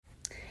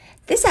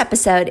This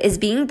episode is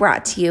being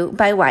brought to you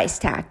by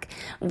Wisetack.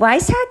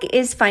 Wisetack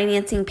is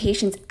financing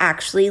patients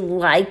actually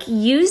like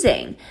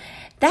using.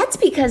 That's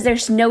because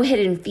there's no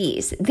hidden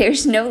fees,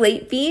 there's no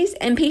late fees,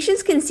 and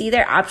patients can see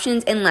their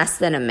options in less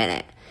than a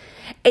minute.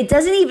 It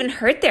doesn't even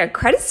hurt their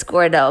credit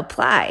score to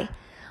apply.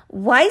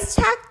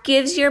 Wisetack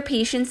gives your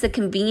patients the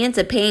convenience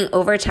of paying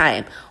over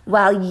time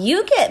while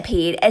you get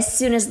paid as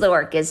soon as the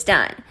work is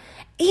done.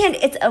 And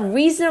it's a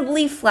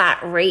reasonably flat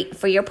rate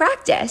for your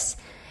practice.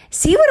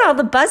 See what all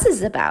the buzz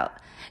is about.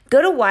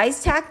 Go to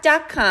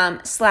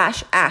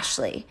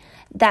wisetack.com/Ashley.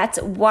 That's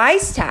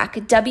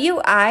Wisetack,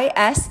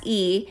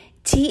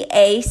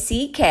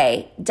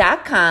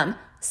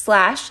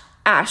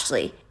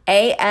 WISETACK.com/Ashley,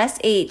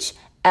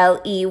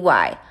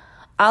 ASHLEY.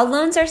 All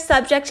loans are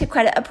subject to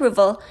credit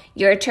approval.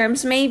 Your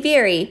terms may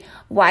vary.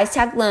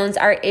 Wisetack loans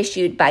are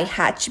issued by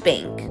Hatch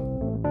Bank.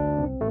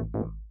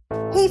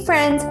 Hey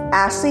friends,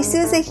 Ashley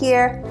Souza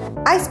here.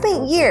 I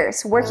spent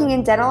years working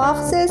in dental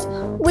offices,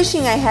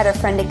 wishing I had a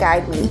friend to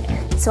guide me.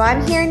 So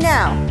I'm here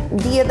now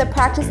via the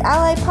Practice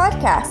Ally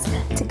podcast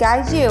to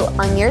guide you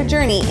on your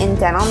journey in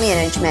dental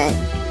management.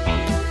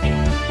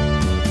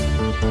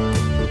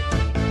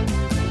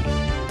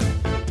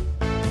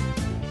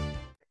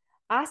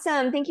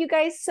 Awesome. Thank you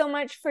guys so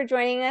much for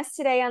joining us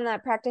today on the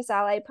Practice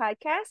Ally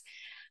podcast.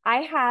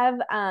 I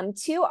have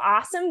two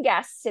awesome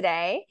guests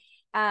today,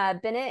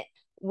 Bennett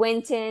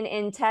Winton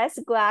and Tess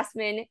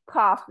Glassman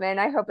Kaufman.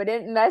 I hope I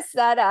didn't mess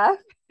that up.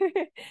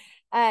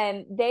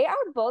 They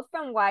are both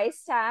from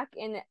Wisetack,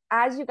 and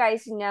as you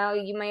guys know,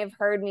 you may have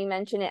heard me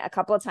mention it a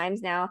couple of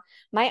times now.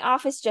 My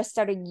office just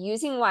started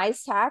using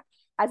Wisetack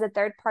as a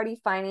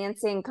third-party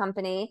financing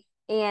company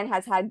and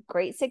has had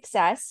great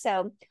success.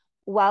 So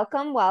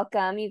welcome,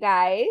 you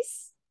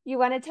guys. You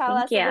want to tell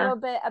us a little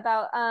bit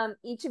about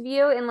each of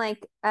you and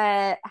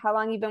how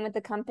long you've been with the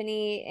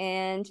company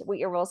and what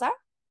your roles are?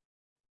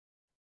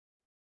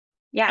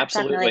 Yeah,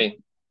 absolutely.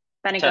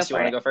 Bennett, Tess, you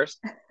want to go first?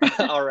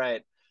 All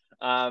right.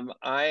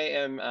 I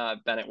am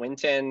Bennett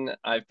Winton.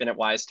 I've been at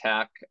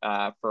Wisetack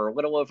for a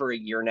little over a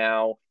year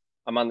now.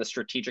 I'm on the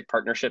strategic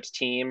partnerships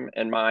team,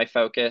 and my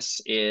focus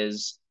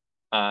is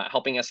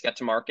helping us get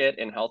to market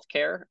in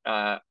healthcare.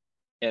 And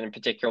in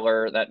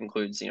particular, that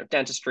includes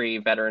dentistry,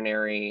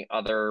 veterinary,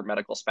 other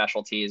medical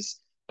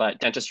specialties. But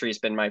dentistry has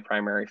been my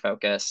primary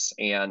focus,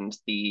 and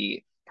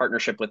the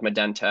partnership with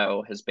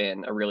Medento has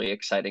been a really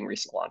exciting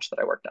recent launch that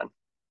I worked on.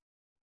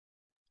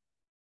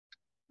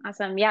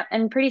 Awesome. Yeah.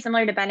 And pretty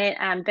similar to Bennett,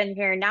 been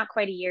here not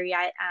quite a year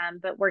yet,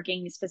 but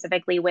working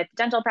specifically with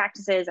dental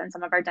practices and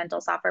some of our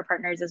dental software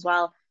partners as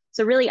well.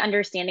 So really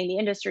understanding the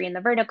industry and the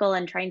vertical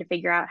and trying to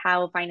figure out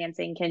how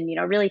financing can,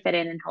 really fit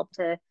in and help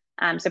to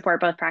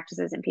support both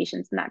practices and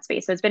patients in that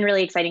space. So it's been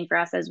really exciting for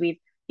us as we've,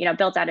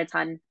 built out a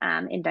ton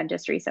in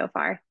dentistry so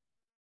far.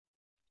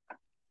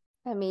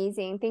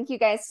 Amazing. Thank you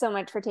guys so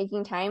much for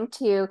taking time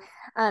to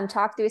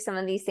talk through some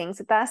of these things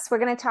with us. We're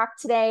going to talk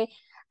today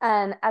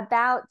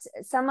about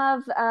some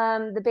of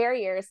the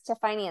barriers to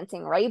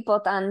financing, right?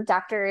 Both on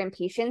doctor and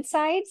patient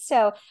side.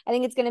 So I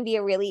think it's going to be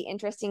a really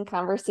interesting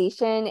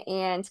conversation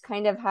and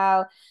kind of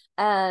how,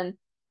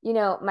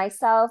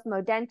 myself,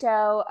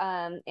 Medento,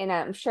 and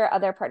I'm sure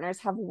other partners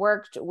have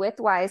worked with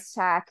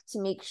Wisetack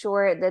to make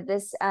sure that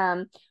this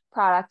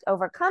product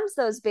overcomes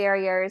those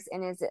barriers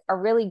and is a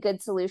really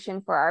good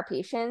solution for our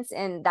patients.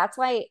 And that's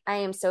why I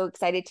am so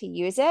excited to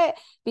use it,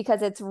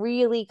 because it's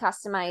really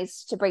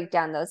customized to break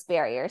down those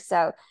barriers.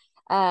 So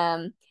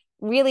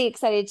really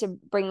excited to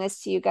bring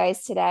this to you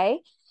guys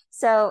today.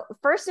 So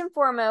first and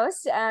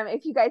foremost,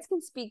 if you guys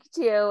can speak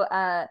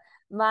to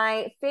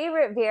my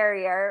favorite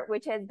barrier,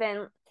 which has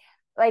been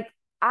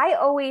I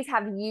always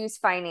have used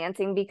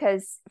financing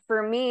because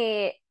for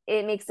me,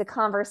 it makes the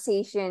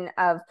conversation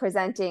of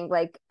presenting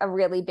a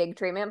really big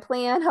treatment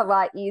plan a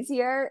lot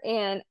easier.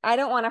 And I'm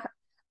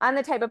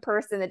the type of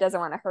person that doesn't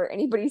want to hurt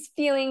anybody's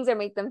feelings or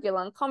make them feel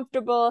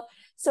uncomfortable.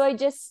 So I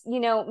just,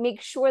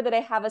 make sure that I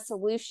have a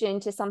solution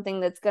to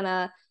something that's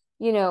gonna,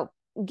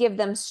 give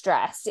them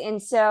stress.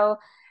 And so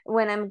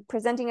when I'm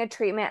presenting a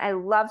treatment, I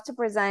love to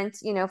present,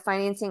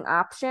 financing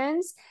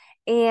options.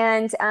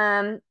 And,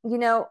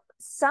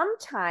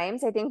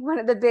 sometimes I think one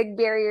of the big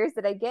barriers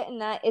that I get in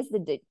that is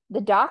the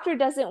doctor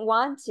doesn't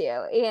want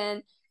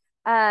to.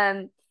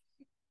 And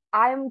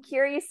I'm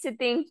curious to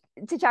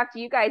talk to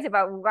you guys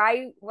about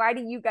why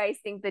do you guys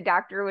think the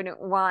doctor wouldn't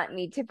want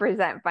me to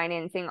present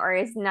financing or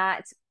is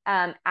not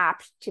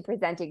apt to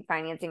presenting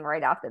financing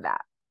right off the bat?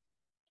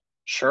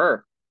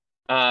 Sure.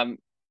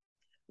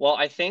 Well,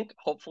 I think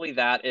hopefully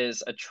that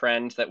is a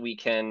trend that we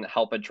can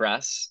help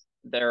address.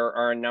 There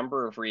are a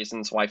number of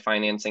reasons why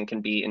financing can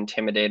be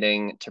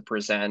intimidating to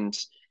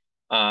present.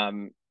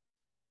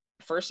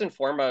 First and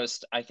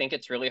foremost, I think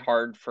it's really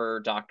hard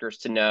for doctors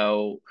to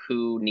know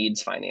who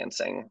needs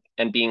financing,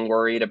 and being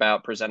worried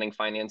about presenting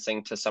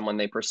financing to someone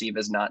they perceive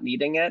as not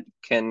needing it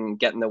can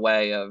get in the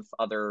way of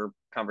other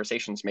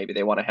conversations maybe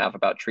they want to have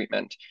about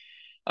treatment.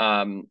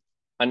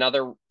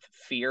 Another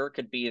fear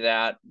could be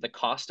that the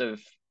cost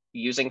of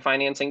using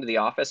financing to the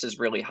office is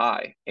really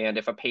high. And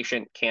if a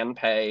patient can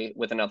pay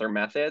with another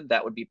method,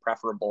 that would be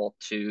preferable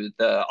to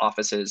the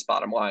office's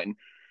bottom line.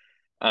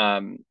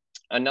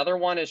 Another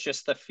one is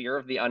just the fear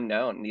of the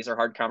unknown. These are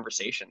hard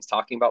conversations.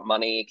 Talking about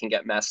money can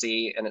get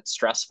messy and it's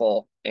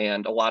stressful.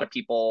 And a lot of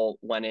people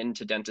went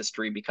into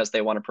dentistry because they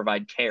want to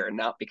provide care,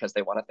 not because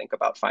they want to think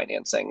about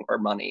financing or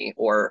money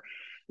or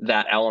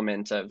that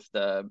element of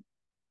the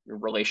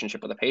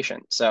relationship with a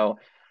patient. So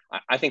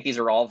I think these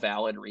are all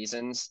valid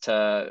reasons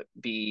to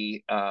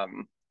be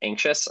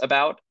anxious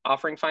about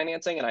offering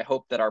financing. And I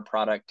hope that our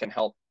product can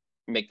help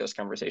make those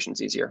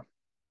conversations easier.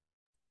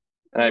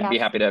 And I'd be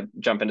happy to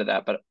jump into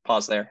that, but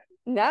pause there.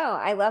 No,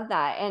 I love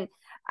that. And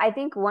I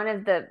think one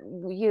of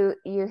you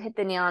hit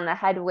the nail on the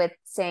head with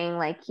saying,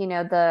 like,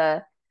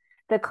 the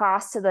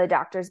cost to the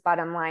doctor's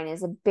bottom line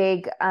is a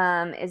big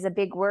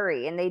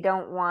worry, and they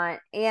don't want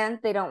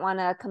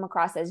to come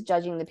across as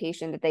judging the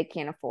patient that they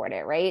can't afford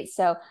it, right?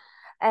 So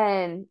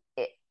and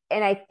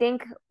I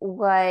think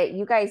what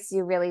you guys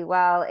do really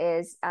well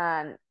is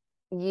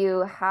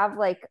you have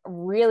like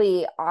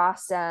really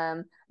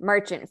awesome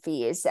merchant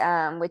fees,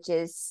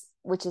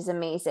 which is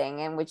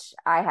amazing, and which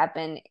I have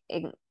been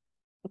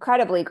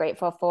incredibly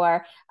grateful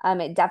for.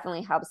 It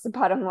definitely helps the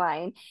bottom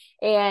line.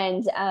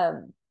 And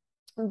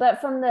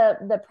but from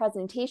the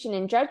presentation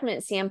and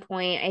judgment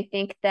standpoint, I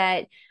think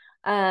that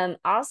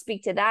I'll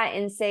speak to that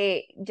and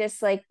say,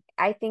 just like,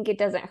 I think it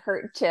doesn't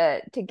hurt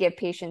to give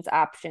patients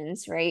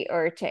options, right?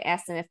 Or to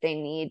ask them if they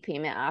need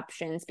payment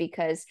options,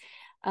 because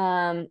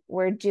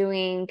we're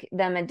doing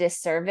them a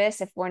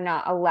disservice if we're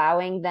not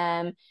allowing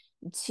them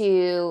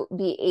to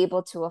be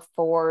able to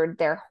afford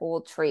their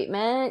whole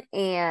treatment,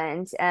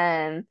 and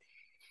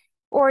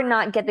or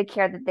not get the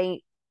care that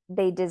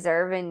they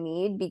deserve and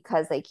need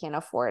because they can't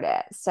afford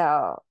it.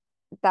 So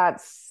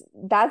that's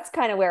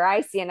kind of where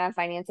I stand on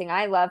financing.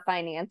 I love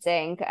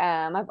financing.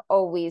 I've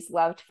always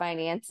loved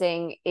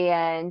financing,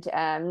 and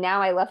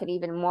now I love it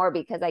even more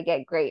because I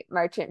get great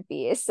merchant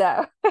fees.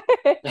 So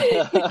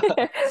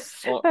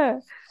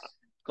well,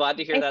 glad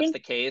to hear that's the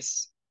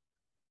case.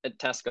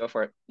 Tess, go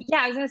for it. Yeah,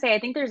 I was going to say, I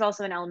think there's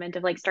also an element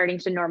of like starting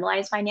to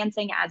normalize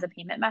financing as a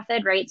payment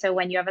method, right? So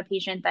when you have a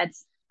patient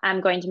that's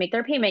going to make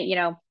their payment,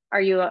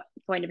 are you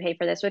going to pay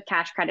for this with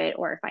cash, credit,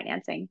 or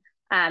financing?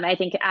 I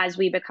think as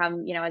we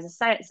become, as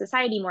a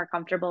society more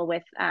comfortable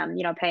with,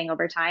 paying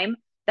over time,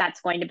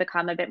 that's going to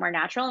become a bit more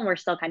natural. And we're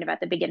still kind of at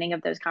the beginning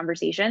of those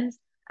conversations.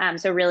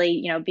 So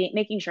really,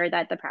 making sure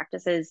that the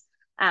practices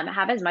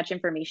have as much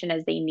information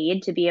as they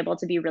need to be able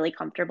to be really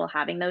comfortable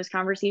having those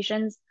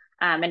conversations,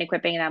 and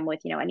equipping them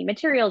with, any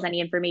materials, any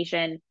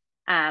information,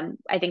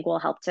 I think will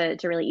help to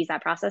really ease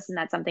that process. And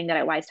that's something that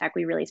at WiseTech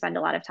we really spend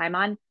a lot of time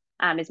on,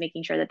 is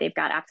making sure that they've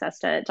got access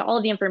to all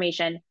of the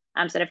information,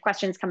 so that if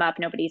questions come up,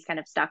 nobody's kind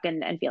of stuck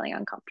and feeling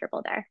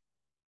uncomfortable there.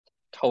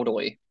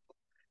 Totally.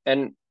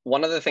 And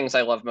one of the things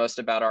I love most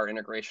about our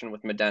integration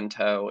with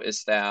Medento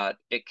is that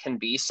it can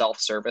be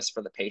self-service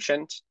for the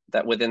patient,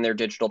 that within their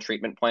digital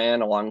treatment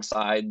plan,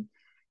 alongside,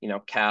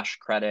 cash,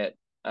 credit,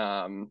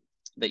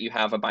 that you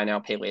have a buy now,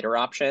 pay later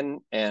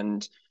option.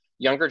 And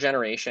younger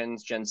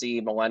generations, Gen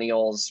Z,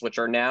 millennials, which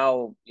are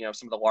now,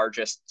 some of the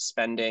largest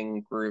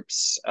spending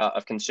groups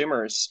of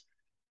consumers,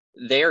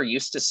 they are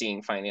used to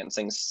seeing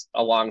financings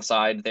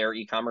alongside their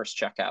e-commerce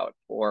checkout,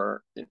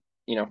 or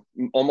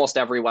almost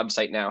every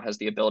website now has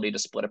the ability to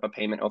split up a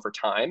payment over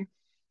time.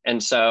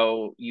 And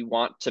so you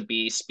want to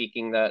be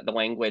speaking the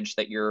language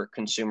that your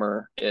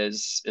consumer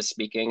is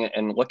speaking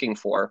and looking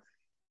for.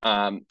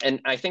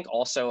 And I think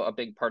also a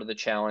big part of the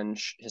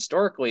challenge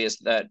historically is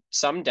that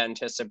some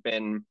dentists have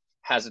been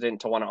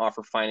hesitant to want to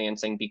offer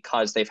financing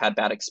because they've had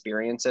bad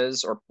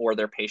experiences, or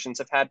their patients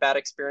have had bad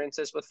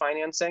experiences with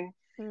financing.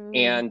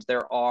 And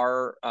there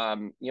are,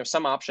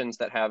 some options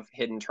that have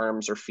hidden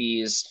terms or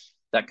fees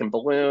that can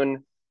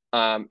balloon.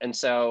 And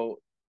so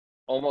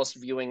almost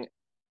viewing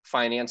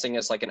financing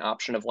as like an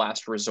option of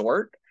last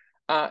resort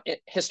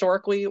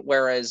historically,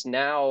 whereas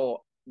now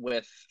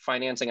with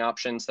financing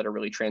options that are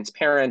really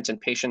transparent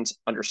and patients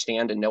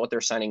understand and know what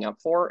they're signing up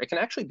for, it can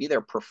actually be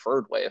their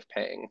preferred way of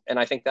paying. And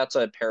I think that's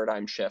a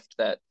paradigm shift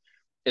that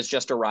is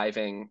just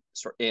arriving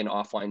in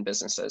offline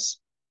businesses.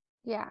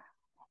 Yeah.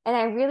 And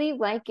I really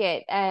like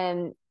it.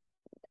 And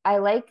I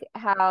like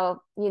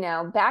how,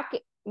 back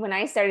when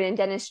I started in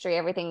dentistry,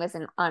 everything was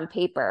on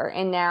paper,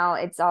 and now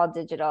it's all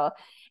digital.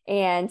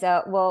 And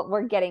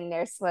we're getting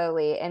there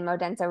slowly. And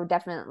Modento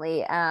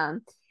definitely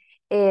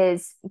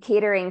is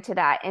catering to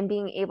that, and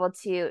being able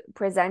to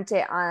present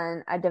it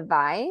on a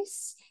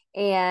device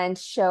and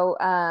show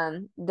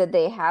that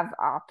they have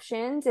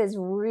options is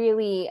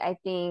really, I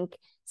think,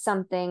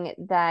 something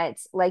that,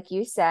 like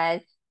you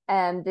said,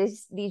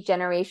 these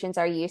generations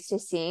are used to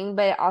seeing,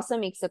 but it also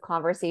makes the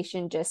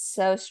conversation just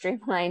so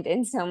streamlined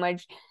and so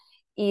much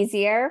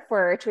easier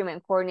for a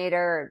treatment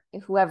coordinator,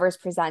 or whoever's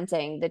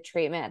presenting the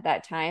treatment at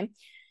that time.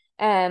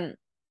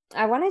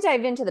 I want to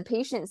dive into the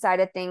patient side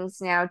of things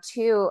now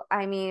too.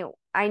 I mean,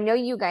 I know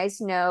you guys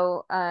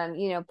know,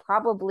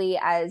 probably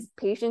as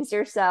patients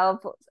yourself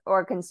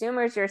or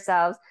consumers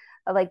yourselves,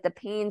 like the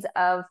pains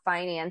of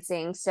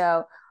financing.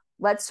 So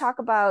let's talk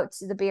about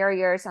the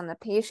barriers on the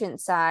patient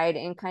side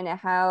and kind of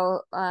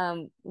how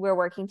we're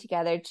working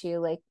together to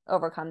like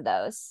overcome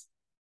those.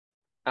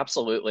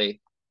 Absolutely.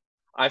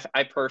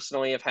 I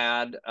personally have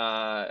had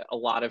a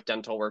lot of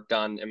dental work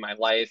done in my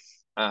life.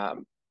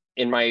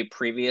 In my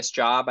previous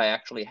job, I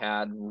actually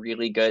had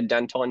really good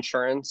dental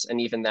insurance, and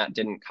even that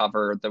didn't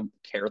cover the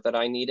care that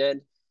I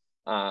needed.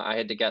 I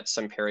had to get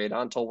some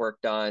periodontal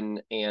work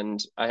done, and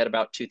I had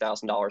about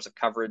 $2,000 of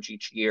coverage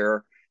each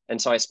year.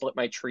 And so I split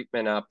my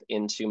treatment up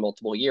into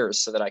multiple years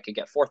so that I could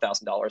get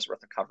 $4,000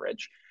 worth of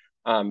coverage.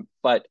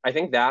 But I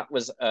think that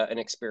was an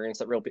experience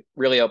that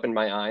really opened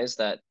my eyes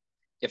that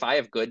if I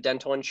have good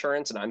dental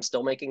insurance and I'm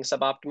still making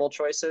suboptimal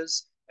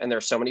choices, and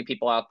there's so many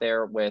people out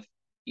there with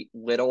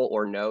little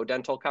or no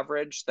dental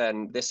coverage,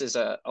 then this is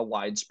a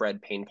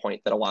widespread pain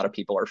point that a lot of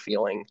people are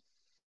feeling.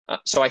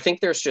 So I think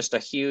there's just a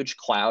huge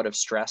cloud of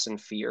stress and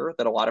fear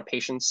that a lot of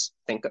patients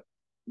think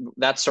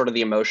that's sort of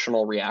the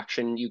emotional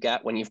reaction you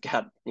get when you've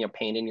got,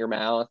 pain in your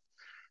mouth.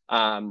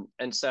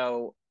 And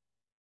so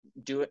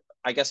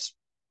I guess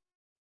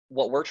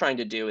what we're trying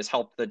to do is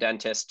help the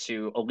dentist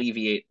to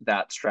alleviate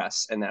that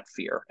stress and that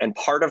fear. And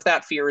part of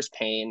that fear is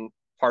pain.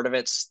 Part of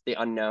it's the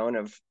unknown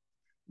of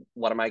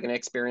what am I going to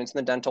experience in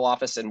the dental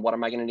office and what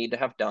am I going to need to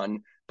have done.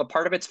 But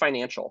part of it's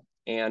financial,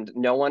 and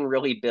no one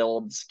really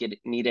builds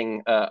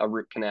needing a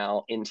root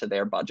canal into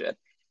their budget.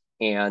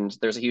 And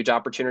there's a huge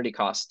opportunity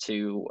cost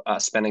to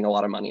spending a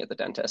lot of money at the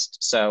dentist.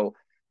 So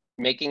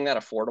making that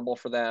affordable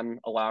for them,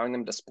 allowing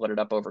them to split it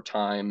up over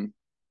time,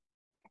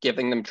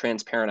 giving them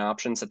transparent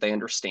options that they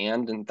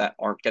understand and that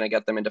aren't going to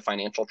get them into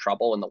financial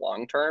trouble in the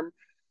long term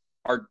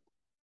are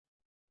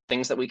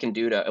things that we can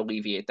do to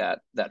alleviate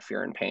that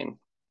fear and pain.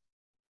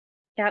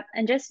 Yep.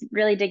 And just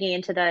really digging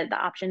into the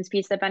options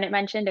piece that Bennett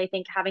mentioned, I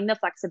think having the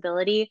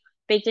flexibility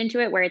baked into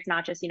it where it's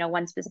not just,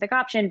 one specific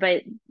option,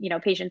 but,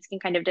 patients can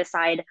kind of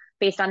decide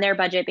based on their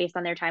budget, based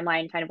on their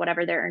timeline, kind of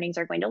whatever their earnings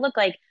are going to look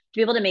like to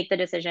be able to make the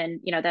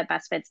decision, that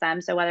best fits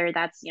them. So whether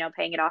that's,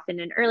 paying it off in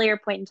an earlier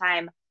point in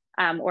time,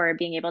 or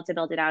being able to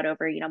build it out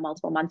over,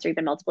 multiple months or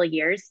even multiple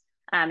years,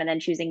 and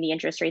then choosing the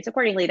interest rates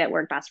accordingly that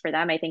work best for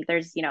them. I think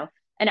there's,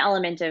 an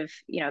element of,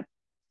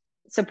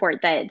 support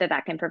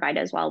that can provide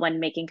as well when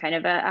making kind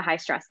of a high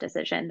stress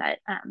decision that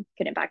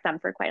could impact them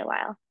for quite a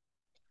while.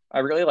 I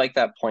really like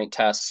that point,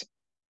 Tess.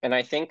 And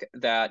I think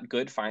that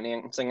good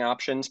financing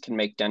options can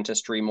make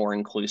dentistry more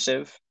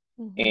inclusive,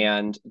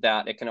 and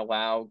that it can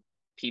allow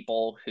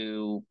people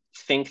who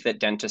think that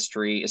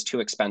dentistry is too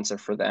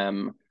expensive for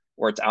them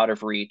or it's out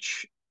of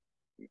reach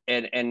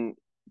and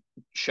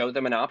show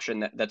them an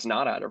option that's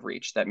not out of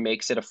reach, that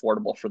makes it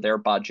affordable for their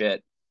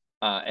budget.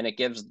 And it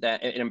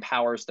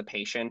empowers the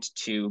patient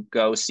to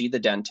go see the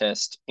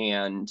dentist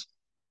and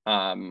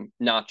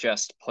not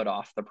just put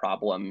off the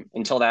problem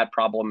until that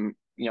problem,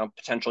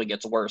 potentially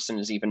gets worse and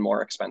is even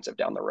more expensive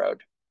down the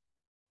road.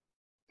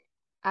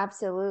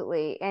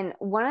 Absolutely. And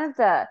one of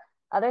the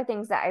other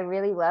things that I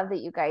really love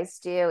that you guys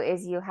do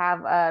is you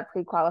have a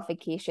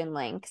pre-qualification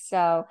link.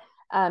 So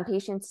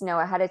patients know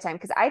ahead of time,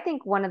 because I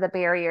think one of the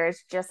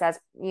barriers, just as,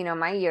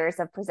 my years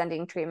of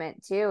presenting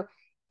treatment too,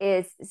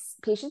 is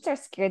patients are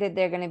scared that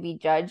they're going to be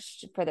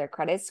judged for their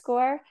credit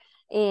score,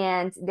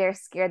 and they're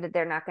scared that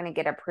they're not going to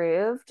get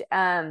approved.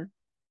 And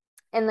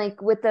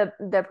like with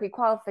the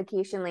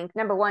pre-qualification link,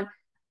 number one,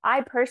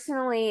 I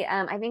personally,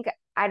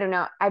 I don't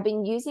know, I've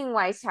been using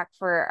Wisetack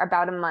for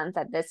about a month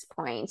at this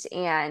point,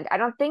 and I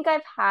don't think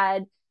I've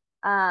had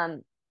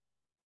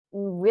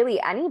really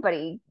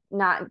anybody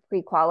not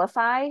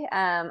pre-qualify.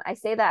 I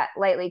say that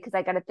lightly because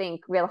I got to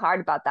think real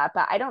hard about that,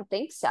 but I don't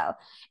think so.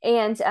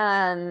 And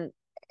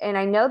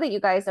I know that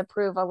you guys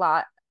approve a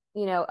lot,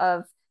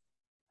 of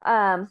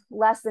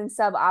less than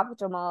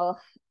suboptimal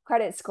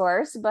credit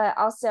scores, but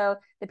also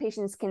the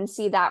patients can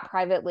see that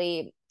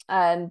privately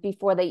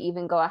before they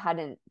even go ahead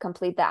and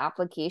complete the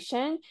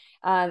application,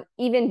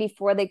 even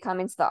before they come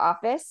into the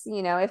office.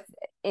 If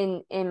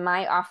in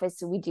my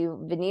office we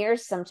do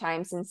veneers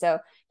sometimes, and so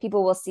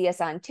people will see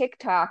us on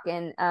TikTok,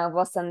 and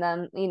we'll send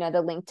them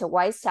the link to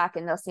Wisetack,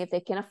 and they'll see if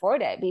they can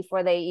afford it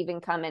before they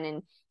even come in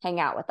and hang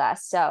out with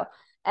us. So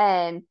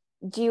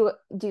do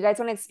you guys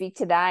want to speak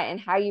to that and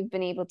how you've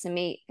been able to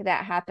make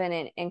that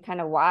happen, and kind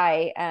of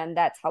why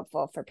that's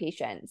helpful for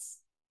patients?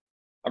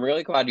 I'm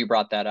really glad you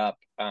brought that up.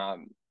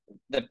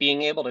 That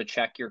being able to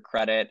check your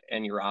credit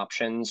and your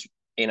options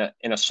in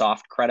a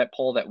soft credit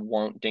pull that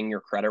won't ding your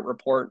credit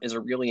report is a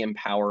really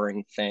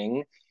empowering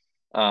thing.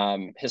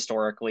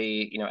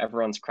 Historically,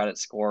 everyone's credit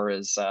score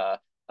is a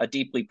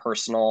deeply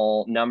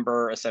personal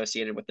number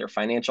associated with their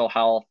financial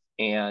health,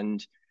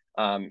 and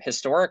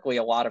historically,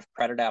 a lot of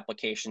credit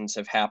applications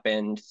have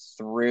happened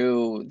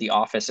through the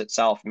office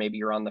itself. Maybe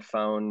you're on the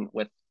phone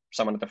with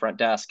someone at the front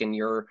desk and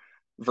you're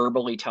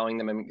verbally telling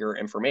them your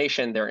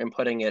information. They're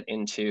inputting it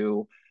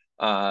into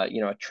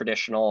a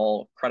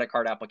traditional credit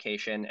card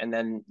application, and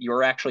then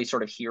you're actually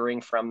sort of hearing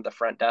from the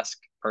front desk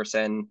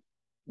person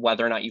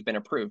whether or not you've been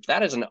approved.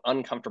 That is an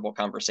uncomfortable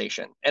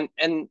conversation,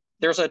 and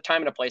there's a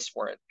time and a place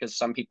for it, because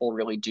some people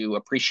really do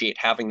appreciate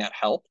having that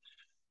help.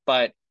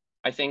 But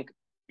I think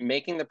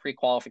making the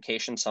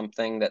pre-qualification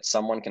something that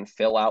someone can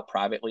fill out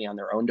privately on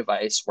their own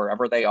device,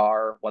 wherever they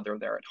are, whether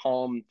they're at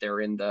home,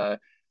 they're in the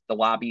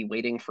lobby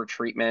waiting for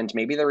treatment,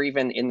 maybe they're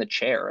even in the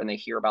chair and they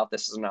hear about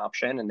this as an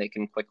option and they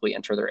can quickly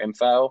enter their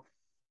info.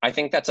 I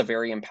think that's a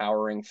very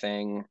empowering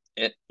thing.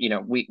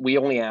 We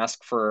only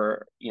ask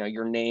for,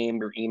 your name,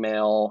 your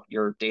email,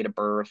 your date of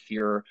birth,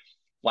 your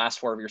last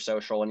four of your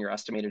social, and your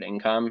estimated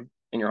income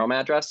and your home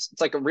address.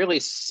 It's like a really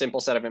simple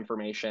set of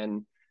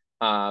information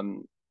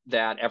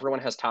that everyone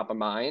has top of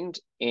mind.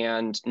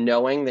 And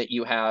knowing that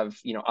you have,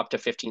 up to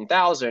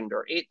 15,000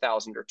 or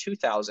 8,000 or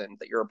 2,000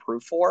 that you're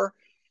approved for,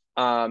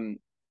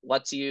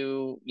 lets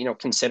you,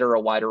 consider a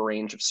wider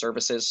range of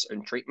services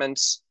and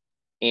treatments,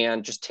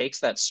 and just takes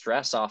that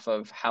stress off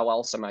of how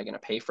else am I going to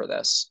pay for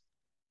this.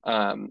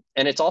 And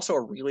it's also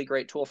a really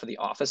great tool for the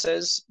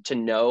offices to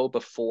know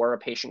before a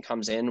patient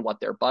comes in what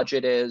their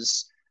budget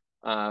is,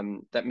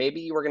 that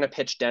maybe you were going to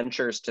pitch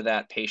dentures to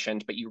that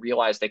patient, but you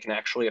realize they can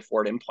actually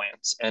afford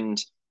implants.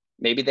 And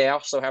maybe they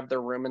also have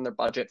their room in their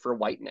budget for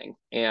whitening.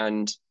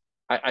 And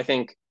I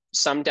think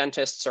some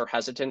dentists are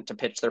hesitant to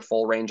pitch their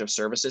full range of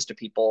services to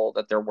people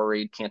that they're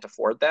worried can't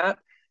afford that.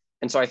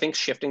 And so I think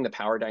shifting the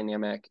power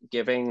dynamic,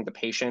 giving the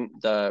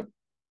patient the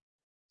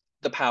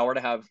power to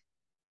have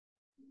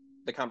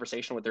the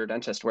conversation with their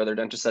dentist, where their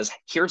dentist says,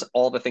 here's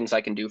all the things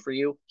I can do for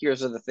you.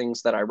 Here's are the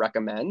things that I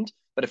recommend.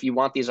 But if you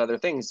want these other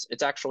things,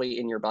 it's actually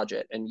in your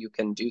budget and you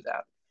can do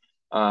that.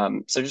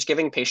 So just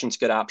giving patients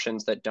good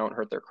options that don't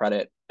hurt their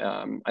credit,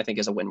 I think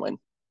is a win-win.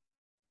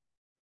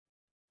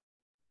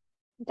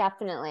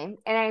 Definitely.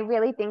 And I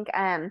really think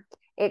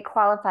it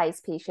qualifies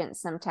patients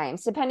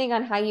sometimes, depending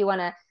on how you want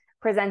to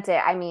present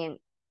it. I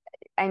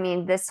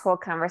mean, this whole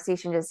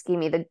conversation just gave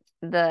me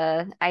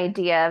the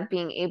idea of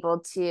being able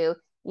to,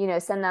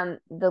 send them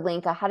the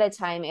link ahead of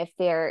time if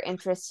they're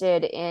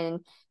interested in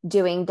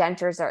doing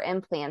dentures or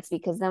implants,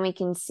 because then we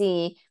can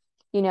see,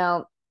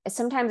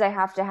 sometimes I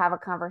have to have a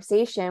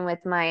conversation with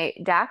my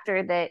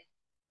doctor that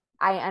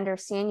I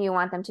understand you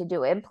want them to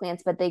do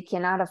implants, but they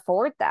cannot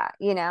afford that,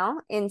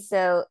 and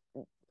so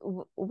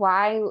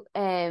why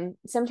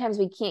sometimes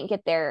we can't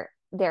get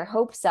their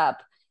hopes up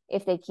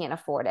if they can't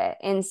afford it.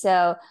 And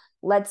so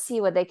let's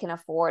see what they can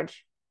afford.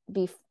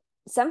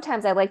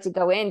 Sometimes I like to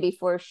go in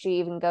before she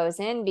even goes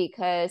in,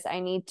 because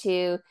I need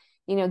to,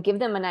 give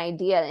them an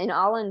idea. And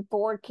all in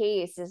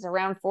 4Ks is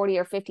around $40,000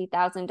 or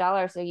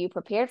 $50,000. Are you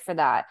prepared for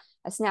that?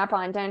 A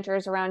Snap-on denture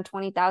is around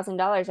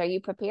 $20,000. Are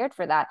you prepared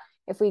for that?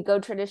 If we go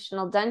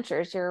traditional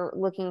dentures, you're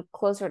looking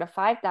closer to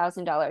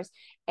 $5,000.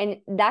 And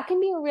that can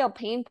be a real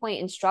pain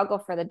point and struggle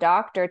for the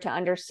doctor to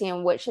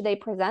understand what should they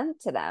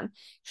present to them.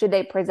 Should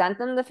they present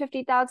them the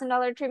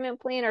 $50,000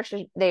 treatment plan, or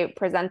should they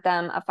present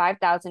them a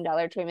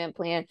 $5,000 treatment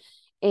plan?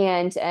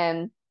 And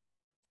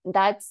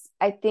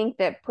I think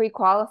that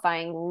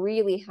pre-qualifying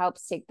really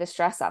helps take the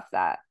stress off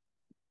that.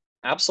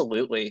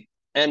 Absolutely.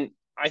 And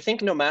I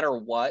think no matter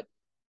what,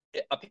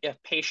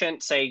 if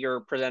patient, say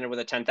you're presented with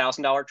a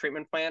 $10,000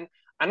 treatment plan,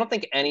 I don't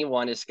think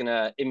anyone is going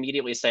to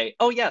immediately say,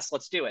 oh, yes,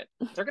 let's do it.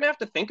 They're going to have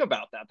to think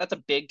about that. That's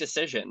a big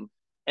decision.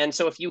 And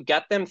so if you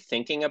get them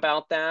thinking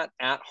about that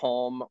at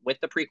home with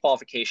the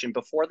pre-qualification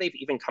before they've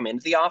even come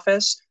into the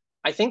office,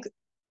 I think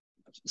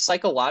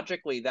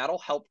psychologically that'll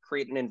help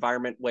create an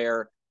environment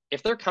where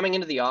if they're coming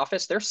into the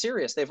office, they're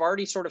serious. They've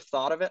already sort of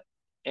thought of it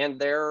and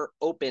they're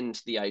open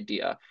to the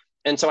idea.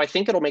 And so I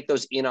think it'll make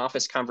those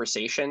in-office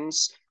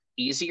conversations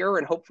easier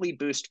and hopefully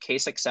boost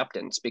case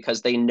acceptance,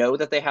 because they know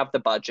that they have the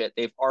budget.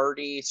 They've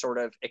already sort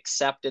of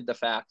accepted the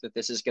fact that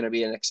this is going to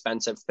be an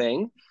expensive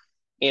thing.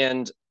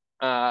 And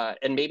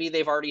maybe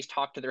they've already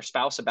talked to their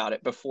spouse about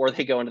it before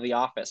they go into the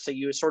office. So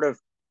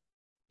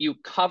you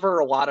cover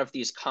a lot of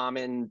these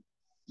common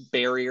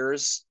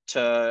barriers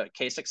to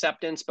case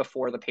acceptance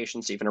before the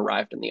patient's even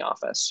arrived in the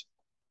office.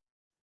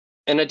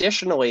 And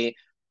additionally,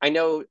 I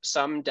know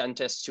some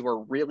dentists who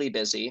are really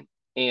busy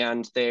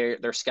and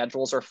their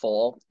schedules are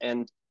full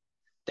and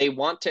they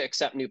want to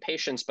accept new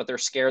patients, but they're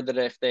scared that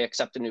if they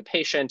accept a new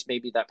patient,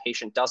 maybe that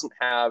patient doesn't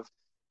have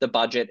the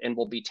budget and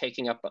will be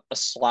taking up a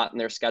slot in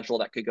their schedule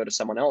that could go to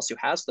someone else who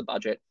has the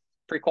budget.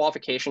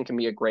 Pre-qualification can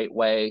be a great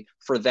way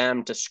for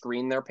them to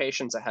screen their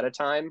patients ahead of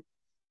time.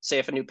 Say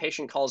if a new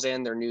patient calls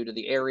in, they're new to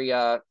the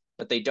area,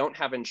 but they don't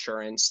have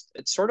insurance,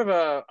 it's sort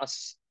of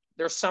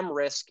there's some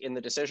risk in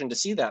the decision to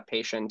see that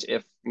patient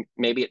if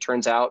maybe it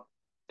turns out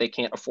they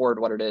can't afford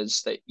what it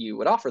is that you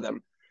would offer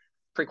them.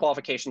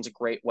 Pre-qualification is a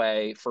great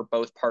way for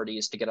both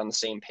parties to get on the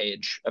same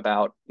page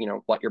about,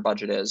 what your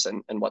budget is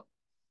and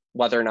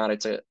whether or not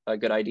it's a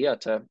good idea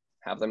to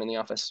have them in the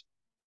office.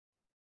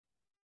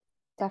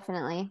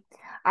 Definitely.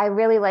 I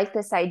really like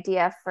this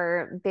idea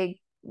for big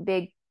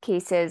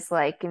cases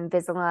like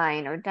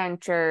Invisalign or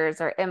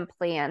dentures or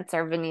implants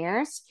or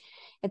veneers.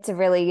 It's a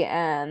really,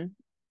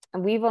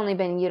 we've only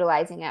been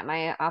utilizing at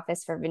my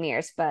office for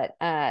veneers, but,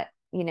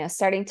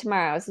 starting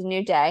tomorrow is a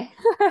new day.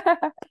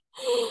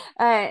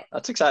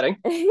 That's exciting.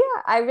 Yeah,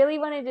 I really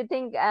wanted to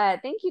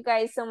thank you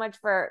guys so much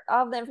for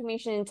all the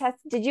information and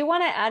tests. Did you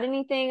want to add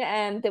anything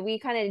that we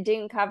kind of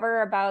didn't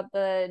cover about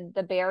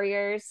the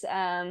barriers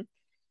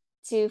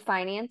to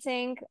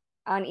financing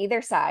on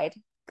either side?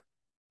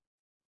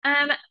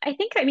 I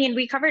think, I mean,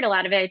 we covered a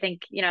lot of it. I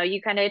think,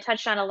 you kind of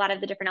touched on a lot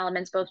of the different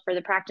elements, both for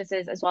the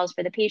practices as well as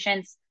for the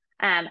patients.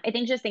 I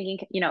think just thinking,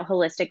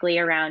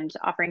 holistically around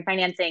offering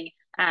financing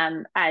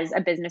as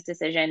a business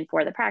decision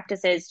for the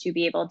practices to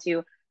be able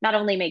to not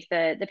only make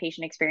the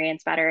patient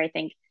experience better, I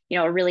think,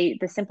 really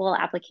the simple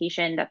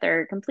application that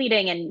they're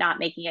completing and not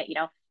making it,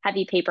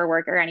 heavy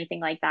paperwork or anything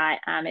like that.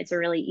 It's a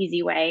really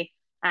easy way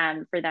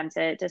for them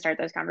to start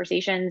those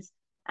conversations.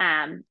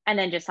 And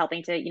then just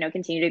helping to,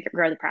 continue to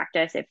grow the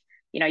practice. If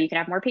you can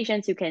have more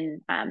patients who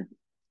can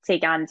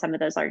take on some of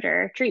those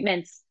larger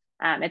treatments.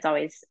 It's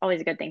always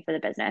a good thing for the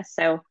business.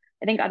 So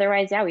I think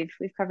otherwise, yeah, we've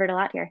covered a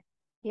lot here.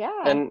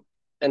 Yeah.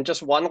 And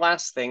just one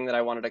last thing that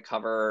I wanted to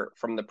cover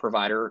from the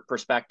provider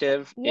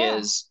perspective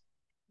is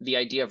the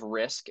idea of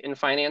risk in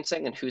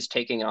financing and who's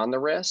taking on the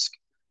risk.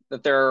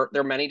 That there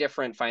are many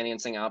different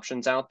financing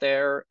options out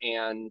there,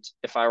 and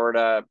if I were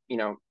to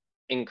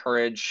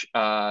encourage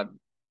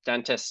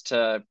dentists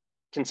to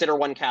consider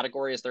one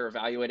category as they're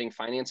evaluating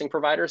financing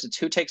providers, it's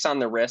who takes on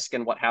the risk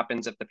and what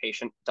happens if the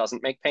patient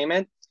doesn't make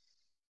payment.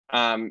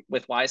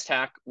 With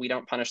Wisetack, we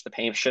don't punish the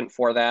patient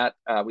for that.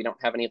 We don't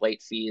have any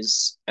late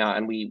fees,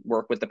 and we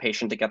work with the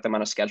patient to get them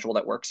on a schedule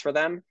that works for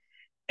them.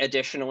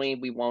 Additionally,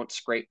 we won't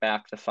scrape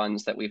back the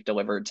funds that we've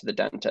delivered to the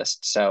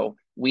dentist. So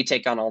we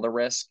take on all the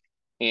risk.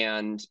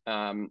 And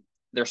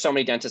there's so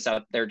many dentists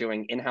out there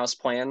doing in-house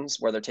plans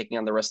where they're taking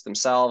on the risk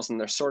themselves, and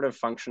they're sort of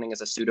functioning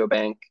as a pseudo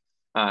bank.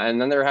 And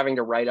then they're having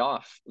to write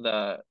off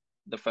the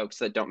folks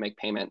that don't make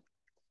payment.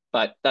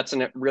 But that's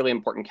a really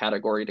important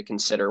category to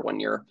consider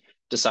when you're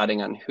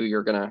deciding on who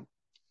you're going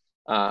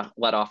to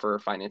let offer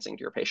financing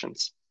to your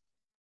patients.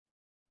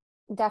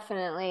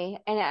 Definitely.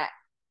 And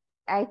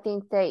I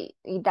think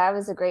that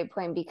was a great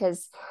point,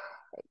 because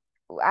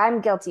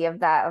I'm guilty of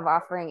that, of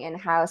offering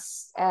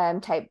in-house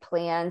type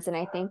plans. And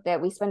I think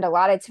that we spend a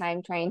lot of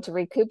time trying to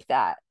recoup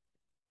that.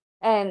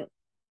 And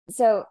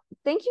so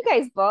thank you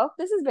guys both.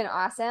 This has been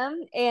awesome.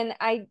 And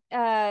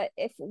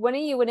if one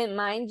of you wouldn't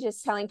mind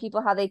just telling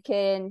people how they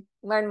can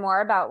learn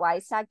more about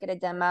Wisetack, get a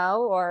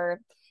demo,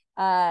 or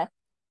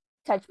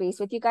touch base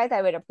with you guys,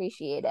 I would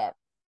appreciate it.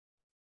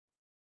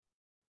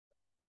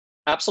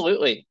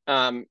 Absolutely.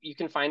 You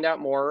can find out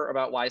more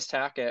about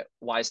Wisetack at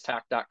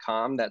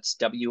wisetack.com. That's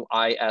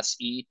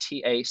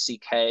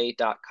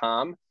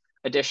WISETACK.com.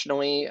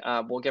 Additionally,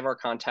 we'll give our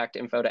contact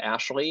info to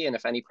Ashley, and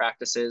if any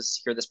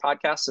practices hear this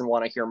podcast and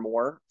want to hear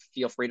more,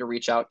 feel free to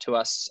reach out to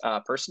us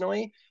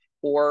personally,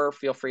 or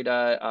feel free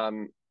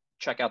to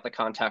check out the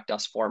Contact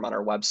Us form on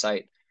our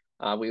website.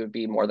 We would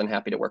be more than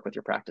happy to work with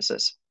your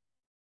practices.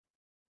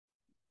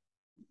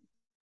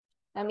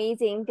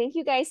 Amazing. Thank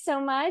you guys so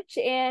much,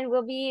 and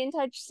we'll be in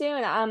touch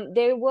soon.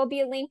 There will be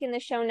a link in the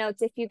show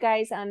notes if you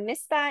guys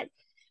missed that,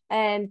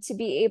 to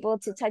be able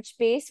to touch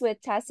base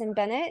with Tess and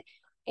Bennett.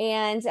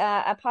 And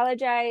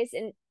apologize,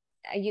 and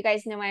you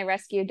guys know my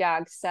rescue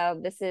dog, so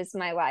this is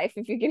my life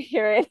if you can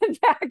hear it in the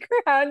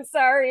background.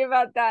 Sorry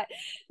about that,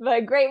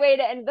 but great way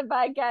to end the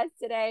podcast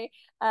today.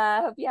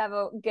 Hope you have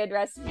a good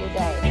rest of your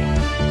day.